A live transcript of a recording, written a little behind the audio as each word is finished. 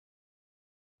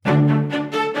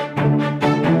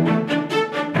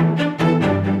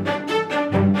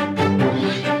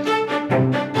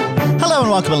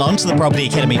welcome along to the Property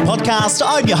Academy podcast.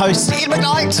 I'm your host, Ed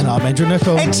McKnight. And I'm Andrew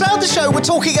Nicol. And today on the show, we're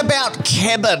talking about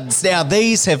cabins. Now,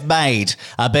 these have made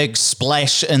a big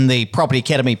splash in the Property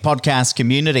Academy podcast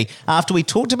community after we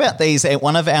talked about these at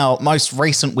one of our most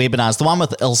recent webinars, the one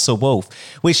with Ilse Wolf,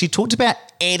 where she talked about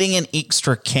adding an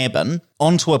extra cabin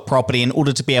onto a property in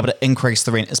order to be able to increase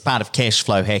the rent as part of cash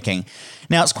flow hacking.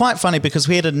 Now, it's quite funny because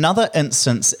we had another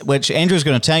instance, which Andrew's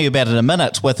going to tell you about in a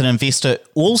minute, with an investor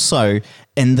also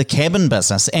in the cabin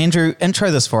business. Andrew,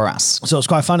 intro this for us. So it's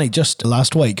quite funny. Just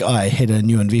last week, I had a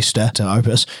new investor to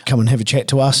Opus come and have a chat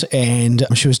to us, and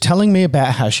she was telling me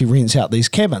about how she rents out these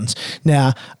cabins.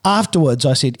 Now, afterwards,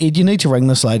 I said, Ed, you need to ring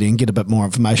this lady and get a bit more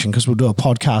information because we'll do a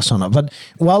podcast on it. But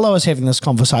while I was having this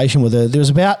conversation with her, there was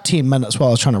about 10 minutes while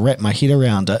I was trying to wrap my head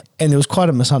around it, and there was quite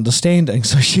a misunderstanding.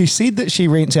 So she said that she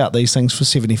rents out these things for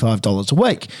 $75 a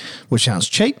week, which sounds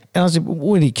cheap. And I said, well,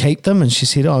 where do you keep them? And she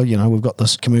said, we've got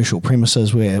this commercial premises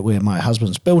where my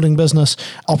husband's building business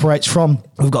operates from.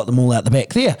 We've got them all out the back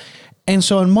there. And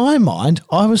so in my mind,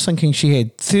 I was thinking she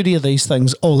had 30 of these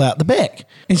things all out the back.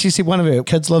 And she said one of her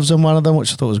kids lives in one of them,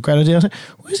 which I thought was a great idea. I said,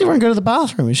 where does everyone go to the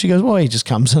bathroom? And she goes, well, he just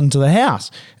comes into the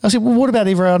house. I said, well, what about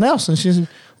everyone else? And she said,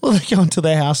 well, they go into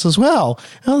their house as well.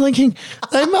 And I'm thinking,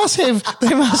 they must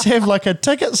have like a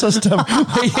ticket system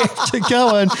where you have to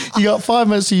go in. You got 5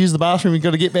 minutes to use the bathroom. You've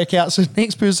got to get back out so the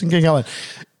next person can go in.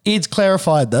 Ed's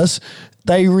clarified this.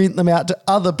 They rent them out to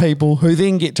other people who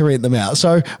then get to rent them out.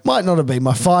 So might not have been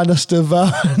my finest of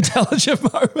intelligent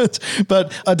moments,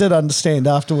 but I did understand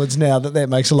afterwards now that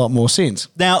makes a lot more sense.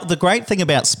 Now, the great thing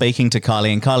about speaking to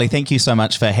Kylie, and Kylie, thank you so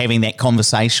much for having that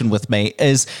conversation with me,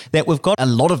 is that we've got a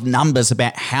lot of numbers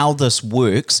about how this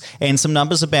works and some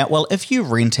numbers about, well, if you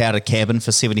rent out a cabin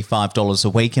for $75 a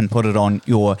week and put it on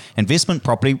your investment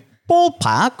property,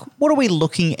 ballpark, what are we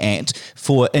looking at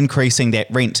for increasing that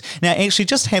rent? Now, actually,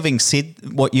 just having said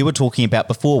what you were talking about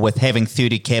before with having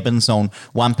 30 cabins on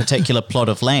one particular plot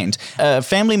of land, a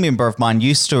family member of mine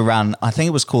used to run, I think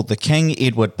it was called the King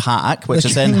Edward Park, which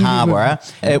is in Hawera.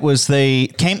 It was the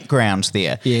campground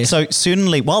there. Yeah. So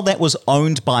certainly, while that was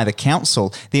owned by the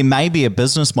council, there may be a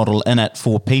business model in it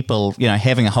for people,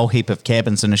 having a whole heap of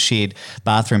cabins in a shared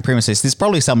bathroom premises. There's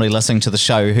probably somebody listening to the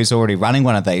show who's already running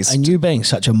one of these. And you being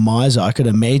such a I could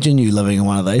imagine you living in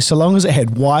one of these. So long as it had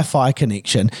Wi-Fi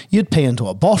connection, you'd pee into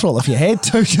a bottle if you had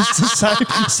to, just to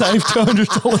save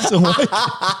 $200 a week.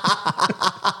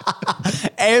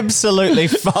 Absolutely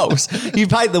false. You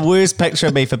paint the worst picture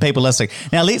of me for people listening.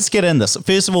 Now, let's get in this.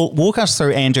 First of all, walk us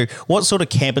through, Andrew, what sort of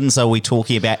cabins are we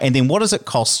talking about? And then what does it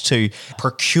cost to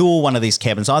procure one of these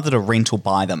cabins, either to rent or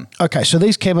buy them? Okay, so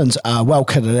these cabins are well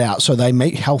kitted out. So they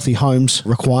meet Healthy Homes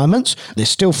requirements. They're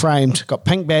steel framed, got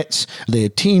pink bats. They're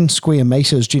 10 square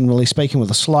metres, generally speaking, with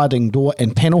a sliding door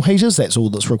and panel heaters. That's all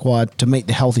that's required to meet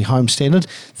the Healthy Home standard.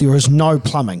 There is no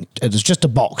plumbing. It is just a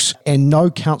box and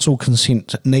no council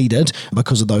consent needed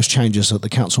because of those changes that the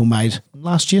council made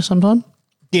last year sometime.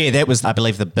 Yeah, that was, I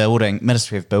believe, the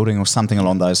Ministry of Building or something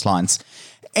along those lines.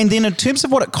 And then in terms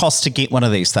of what it costs to get one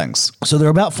of these things. So they're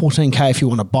about $14,000 if you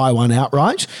want to buy one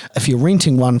outright. If you're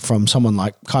renting one from someone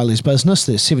like Kylie's business,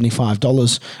 there's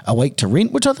 $75 a week to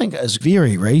rent, which I think is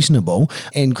very reasonable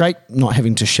and great, not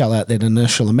having to shell out that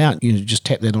initial amount. You just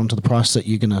tap that onto the price that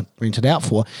you're going to rent it out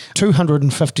for.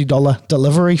 $250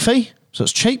 delivery fee. So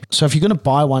it's cheap. So if you're going to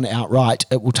buy one outright,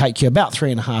 it will take you about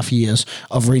 3.5 years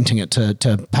of renting it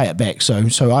to pay it back.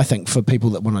 So I think for people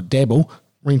that want to dabble,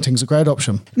 renting's a great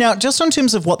option. Now, just in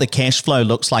terms of what the cash flow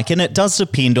looks like, and it does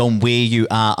depend on where you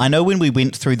are. I know when we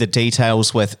went through the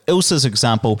details with Ilse's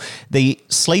example, the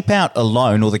sleep out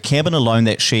alone or the cabin alone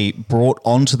that she brought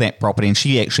onto that property, and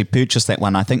she actually purchased that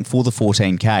one, I think, for the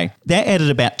 $14,000, that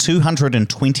added about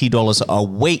 $220 a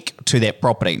week to that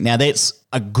property. Now, that's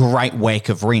a great whack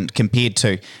of rent compared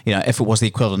to, if it was the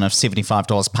equivalent of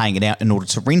 $75 paying it out in order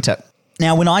to rent it.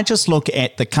 Now, when I just look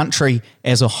at the country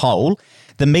as a whole,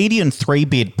 the median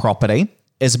 3-bed property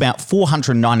is about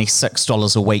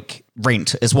 $496 a week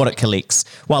rent is what it collects,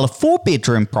 while a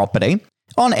 4-bedroom property,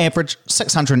 on average,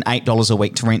 $608 a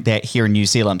week to rent that here in New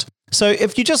Zealand. So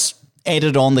if you just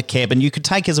added on the cabin, you could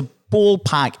take as a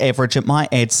ballpark average, it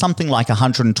might add something like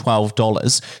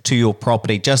 $112 to your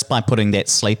property just by putting that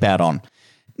sleep out on.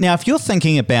 Now, if you're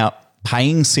thinking about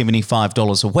paying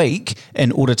 $75 a week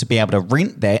in order to be able to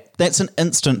rent that, that's an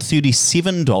instant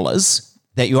 $37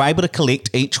 that you're able to collect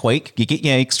each week. You get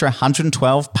your extra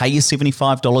 $112, pay your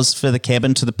 $75 for the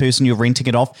cabin to the person you're renting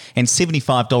it off, and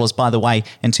 $75, by the way,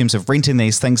 in terms of renting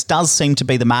these things, does seem to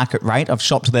be the market rate. I've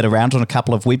shopped that around on a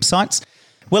couple of websites.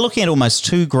 We're looking at almost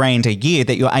 $2,000 a year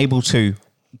that you're able to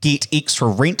get extra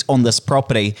rent on this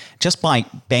property just by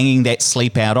banging that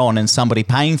sleep out on and somebody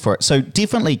paying for it. So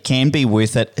definitely can be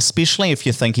worth it, especially if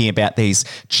you're thinking about these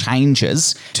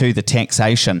changes to the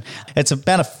taxation. It's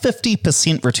about a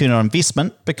 50% return on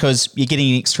investment because you're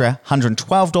getting an extra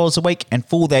 $112 a week, and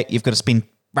for that you've got to spend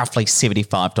roughly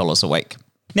 $75 a week.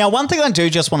 Now, one thing I do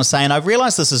just want to say, and I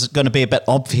realise this is going to be a bit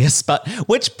obvious, but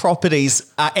which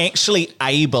properties are actually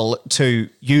able to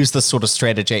use this sort of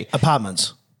strategy?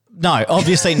 Apartments. No,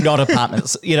 obviously not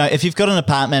apartments. You know, if you've got an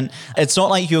apartment, it's not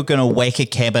like you're going to whack a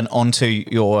cabin onto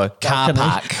your car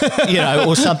park, you know,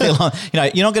 or something like, you know,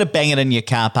 you're not going to bang it in your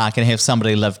car park and have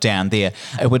somebody live down there.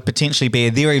 It would potentially be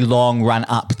a very long run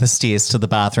up the stairs to the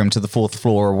bathroom to the 4th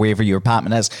floor or wherever your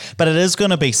apartment is. But it is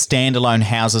going to be standalone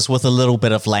houses with a little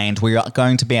bit of land where you're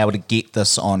going to be able to get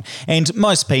this on. And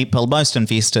most people, most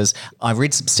investors, I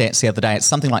read some stats the other day, it's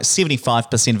something like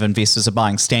 75% of investors are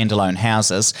buying standalone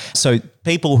houses. So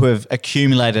people who have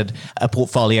accumulated a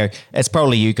portfolio, it's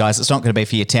probably you guys. It's not going to be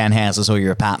for your townhouses or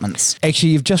your apartments.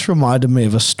 Actually, you've just reminded me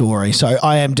of a story. So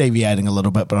I am deviating a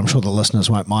little bit, but I'm sure the listeners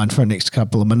won't mind for the next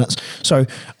couple of minutes. So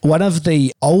one of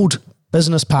the old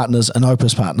business partners and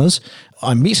Opus partners,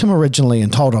 I met him originally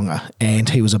in Tauranga, and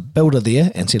he was a builder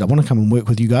there and said, I want to come and work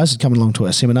with you guys. He'd come along to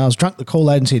our seminars, drunk the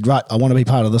Kool-Aid and said, right, I want to be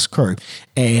part of this crew.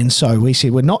 And so we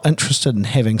said, we're not interested in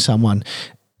having someone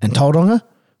in Tauranga,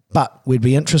 but we'd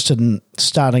be interested in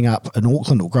starting up in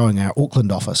Auckland or growing our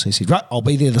Auckland office. He said, right, I'll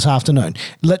be there this afternoon.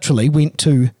 Literally went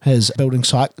to his building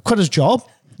site, quit his job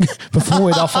before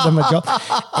we'd offered him a job,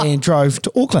 and drove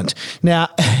to Auckland. Now,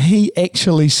 he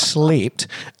actually slept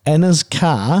in his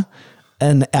car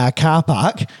in our car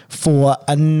park for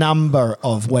a number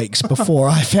of weeks before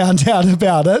I found out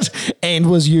about it, and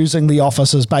was using the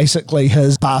office as basically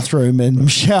his bathroom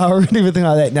and shower and everything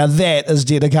like that. Now, that is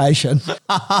dedication.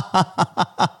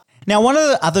 Now, one of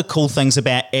the other cool things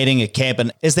about adding a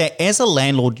cabin is that as a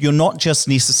landlord, you're not just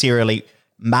necessarily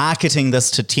marketing this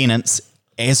to tenants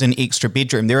as an extra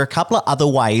bedroom. There are a couple of other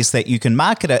ways that you can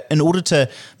market it in order to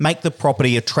make the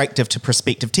property attractive to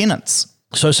prospective tenants.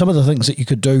 So some of the things that you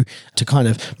could do to kind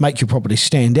of make your property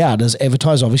stand out is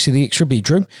advertise, obviously, the extra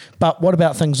bedroom. But what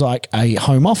about things like a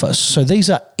home office? So these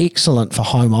are excellent for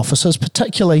home offices,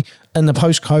 particularly in the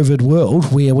post-COVID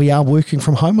world where we are working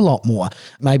from home a lot more.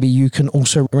 Maybe you can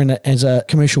also rent it as a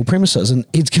commercial premises. And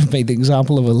Ed's given me the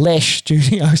example of a lash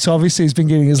studio. So obviously he's been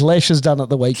getting his lashes done at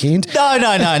the weekend.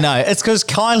 No. It's because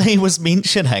Kylie was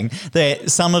mentioning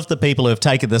that some of the people who have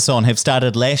taken this on have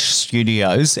started lash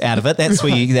studios out of it. That's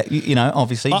where you know,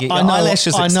 obviously, your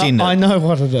eyelashes extended. I know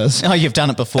what it is. Oh, you've done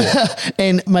it before.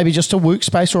 And maybe just a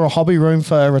workspace or a hobby room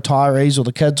for retirees or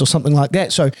the kids or something like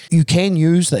that. So you can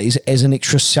use these as an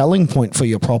extra selling point for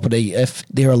your property if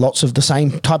there are lots of the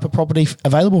same type of property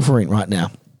available for rent right now.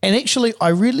 And actually, I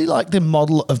really like the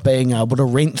model of being able to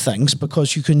rent things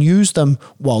because you can use them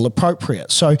while appropriate.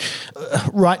 So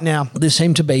right now, there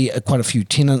seem to be quite a few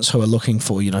tenants who are looking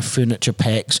for, you know, furniture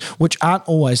packs, which aren't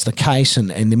always the case.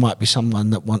 And there might be someone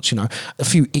that wants, you know, a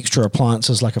few extra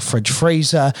appliances like a fridge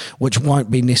freezer, which won't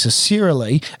be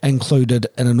necessarily included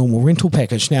in a normal rental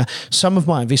package. Now, some of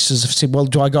my investors have said, well,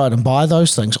 do I go out and buy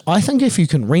those things? I think if you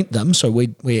can rent them, so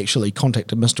we actually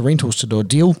contacted Mr. Rentals to do a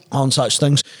deal on such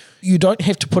things, you don't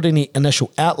have to put any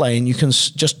initial outlay, and you can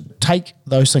just take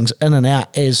those things in and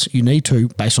out as you need to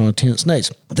based on a tenant's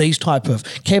needs. These type of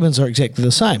cabins are exactly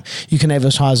the same. You can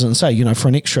advertise and say, you know, for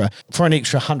an extra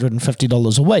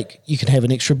 $150 a week, you can have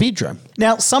an extra bedroom.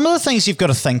 Now, some of the things you've got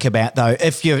to think about, though,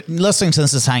 if you're listening to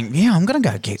this and saying, yeah, I'm going to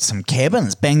go get some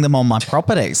cabins, bang them on my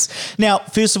properties. Now,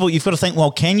 first of all, you've got to think,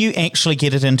 well, can you actually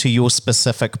get it into your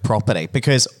specific property?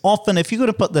 Because often if you've got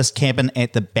to put this cabin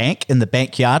at the back, in the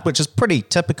backyard, which is pretty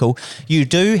typical, you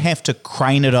do have to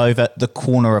crane it over the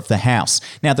corner of the house.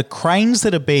 Now, the cranes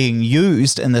that are being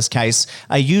used in this case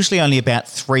are usually only about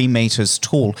 3 meters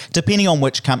tall, depending on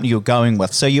which company you're going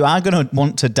with. So you are going to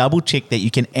want to double check that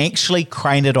you can actually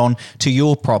crane it on to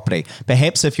your property.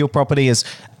 Perhaps if your property is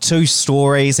 2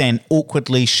 stories and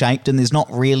awkwardly shaped and there's not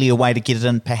really a way to get it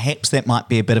in, perhaps that might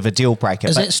be a bit of a deal breaker.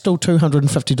 Is that still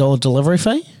 $250 delivery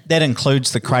fee? That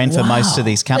includes the crane for most of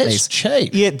these companies. That's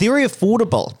cheap. Yeah, very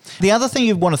affordable. The other thing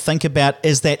you want to think about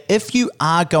is that if you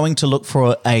are going to look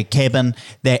for a cabin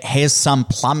that has some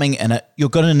plumbing in it, you're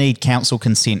going to need council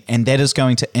consent, and that is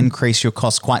going to increase your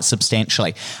cost quite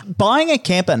substantially. Buying a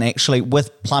cabin actually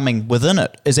with plumbing within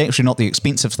it is actually not the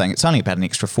expensive thing. It's only about an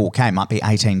extra $4,000, might be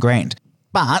 18 grand.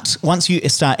 But once you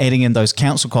start adding in those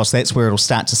council costs, that's where it'll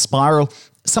start to spiral.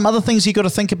 Some other things you've got to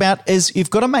think about is you've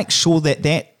got to make sure that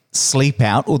sleep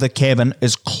out or the cabin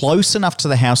is close enough to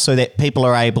the house so that people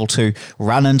are able to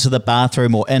run into the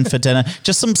bathroom or in for dinner.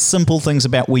 Just some simple things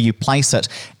about where you place it.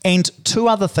 And two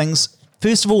other things.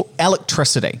 First of all,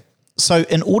 electricity. So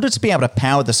in order to be able to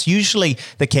power this, usually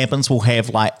the cabins will have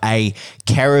like a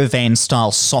caravan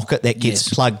style socket that gets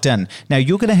plugged in. Now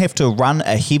you're going to have to run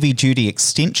a heavy duty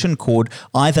extension cord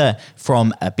either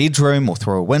from a bedroom or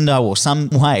through a window or some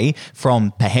way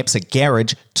from perhaps a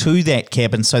garage to that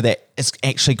cabin so that it's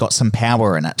actually got some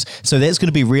power in it. So that's going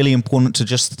to be really important to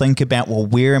just think about, well,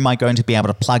 where am I going to be able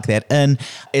to plug that in?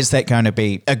 Is that going to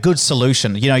be a good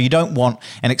solution? You know, you don't want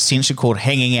an extension cord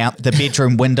hanging out the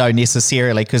bedroom window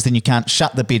necessarily, because then you can't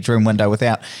shut the bedroom window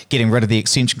without getting rid of the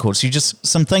extension cord. So you just,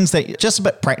 some things that just a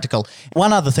bit practical.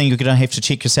 One other thing you're going to have to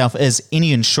check yourself is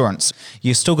any insurance.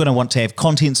 You're still going to want to have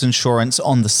contents insurance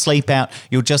on the sleep out.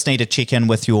 You'll just need to check in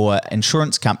with your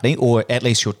insurance company, or at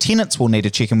least your tenants will need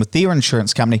to check in with their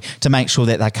insurance company to make sure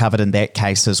that they're covered in that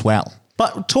case as well.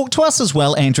 But talk to us as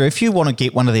well, Andrew, if you want to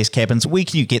get one of these cabins, where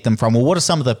can you get them from? Or what are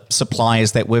some of the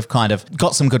suppliers that we've kind of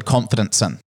got some good confidence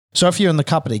in? So if you're in the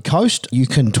Kapiti Coast, you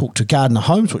can talk to Gardner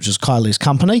Homes, which is Kylie's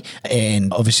company,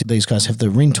 and obviously these guys have the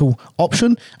rental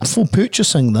option. For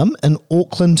purchasing them in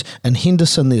Auckland and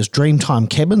Henderson, there's Dreamtime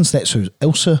Cabins. That's who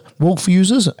Ilse Wolf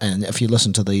uses, and if you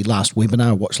listen to the last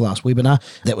webinar, watch the last webinar,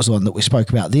 that was the one that we spoke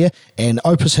about there. And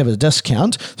Opus have a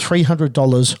discount,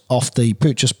 $300 off the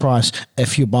purchase price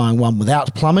if you're buying one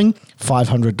without plumbing,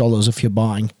 $500 if you're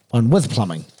buying one with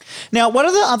plumbing. Now, one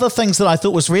of the other things that I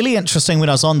thought was really interesting when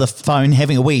I was on the phone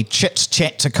having a wee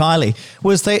chit-chat to Kylie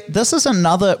was that this is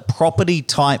another property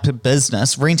type of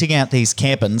business, renting out these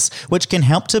cabins, which can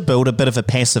help to build a bit of a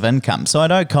passive income. So I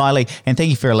know Kylie, and thank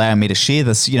you for allowing me to share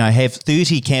this, you know, have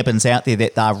 30 cabins out there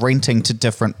that they're renting to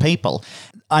different people.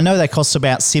 I know they cost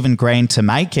about $7,000 to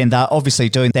make, and they're obviously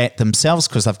doing that themselves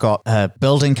because they've got a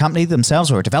building company themselves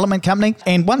or a development company.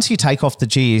 And once you take off the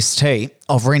GST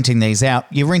of renting these out,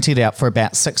 you rent it out for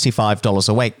about $65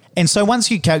 a week. And so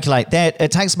once you calculate that,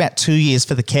 it takes about 2 years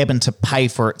for the cabin to pay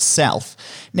for itself.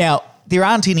 Now, there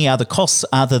aren't any other costs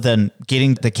other than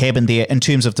getting the cabin there in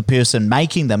terms of the person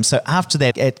making them. So after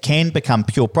that, it can become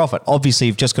pure profit. Obviously,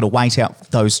 you've just got to wait out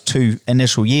those 2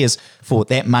 initial years for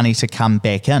that money to come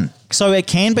back in. So it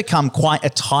can become quite a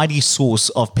tidy source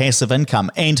of passive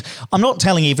income. And I'm not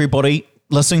telling everybody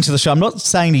listening to the show, I'm not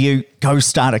saying to you, go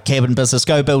start a cabin business,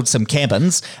 go build some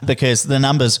cabins, because the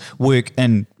numbers work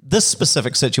in this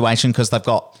specific situation because they've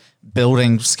got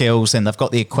building skills and they've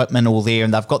got the equipment all there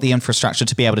and they've got the infrastructure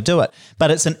to be able to do it. But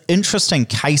it's an interesting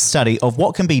case study of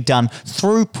what can be done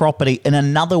through property in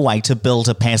another way to build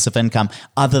a passive income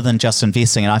other than just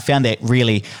investing. And I found that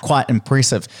really quite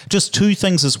impressive. Just 2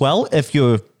 things as well, if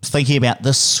you're thinking about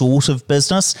this sort of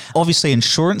business. Obviously,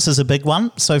 insurance is a big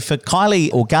one. So for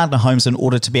Kylie or Gardner Homes, in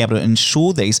order to be able to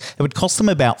insure these, it would cost them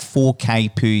about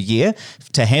 $4,000 per year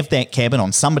to have that cabin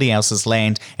on somebody else's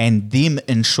land and them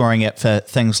insuring it for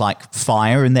things like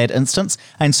fire in that instance.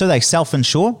 And so they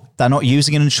self-insure. They're not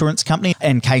using an insurance company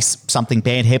in case something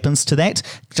bad happens to that,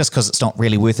 just because it's not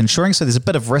really worth insuring. So there's a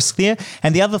bit of risk there.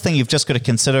 And the other thing you've just got to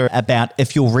consider about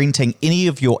if you're renting any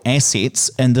of your assets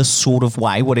in this sort of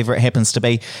way, whatever it happens to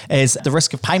be, is the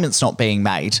risk of payments not being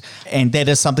made. And that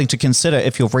is something to consider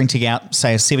if you're renting out,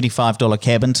 say, a $75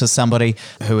 cabin to somebody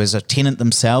who is a tenant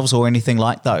themselves or anything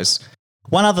like those.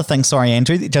 One other thing, sorry,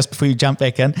 Andrew, just before you jump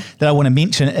back in, that I want to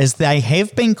mention is they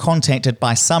have been contacted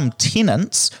by some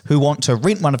tenants who want to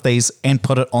rent one of these and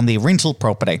put it on their rental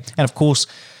property. And of course,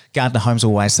 Gardner Homes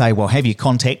always say, well, have you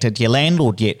contacted your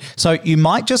landlord yet? So you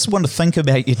might just want to think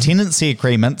about your tenancy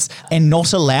agreements and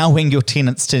not allowing your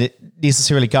tenants to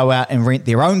necessarily go out and rent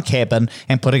their own cabin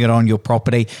and putting it on your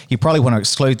property. You probably want to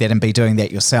exclude that and be doing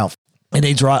that yourself. And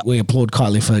he's right. We applaud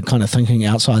Kylie for kind of thinking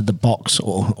outside the box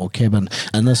or cabin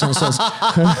in this instance.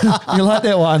 You like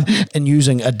that one? And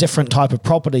using a different type of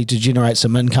property to generate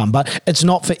some income. But it's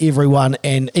not for everyone.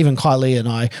 And even Kylie and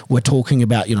I were talking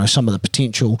about, you know, some of the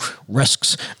potential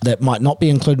risks that might not be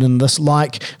included in this.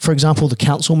 Like, for example, the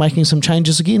council making some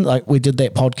changes again. Like we did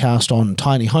that podcast on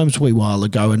tiny homes a wee while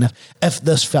ago. And if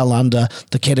this fell under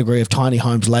the category of tiny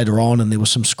homes later on and there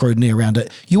was some scrutiny around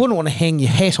it, you wouldn't want to hang your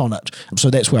hat on it. So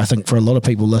that's where I think for a lot of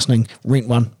people listening, rent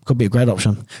one could be a great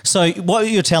option. So what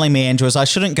you're telling me, Andrew, is I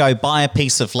shouldn't go buy a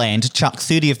piece of land, chuck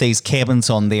 30 of these cabins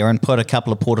on there and put a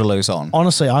couple of portaloos on.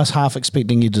 Honestly, I was half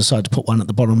expecting you to decide to put one at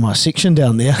the bottom of my section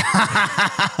down there.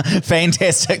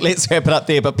 Fantastic. Let's wrap it up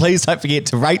there. But please don't forget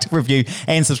to rate, review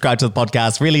and subscribe to the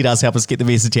podcast. Really does help us get the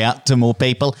message out to more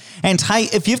people. And hey,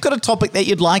 if you've got a topic that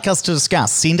you'd like us to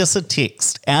discuss, send us a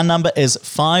text. Our number is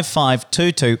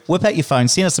 5522. Whip out your phone,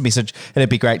 send us a message.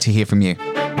 It'd be great to hear from you.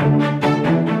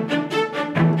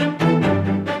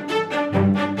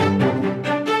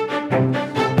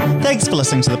 Thanks for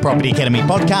listening to the Property Academy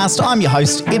podcast. I'm your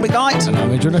host, Ed McKnight. And I'm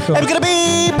Andrew Nicol. And we're going to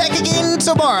be back again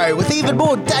tomorrow with even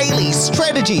more daily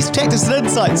strategies, tactics, and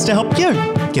insights to help you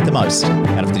get the most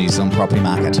out of the New Zealand property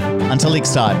market. Until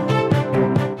next time.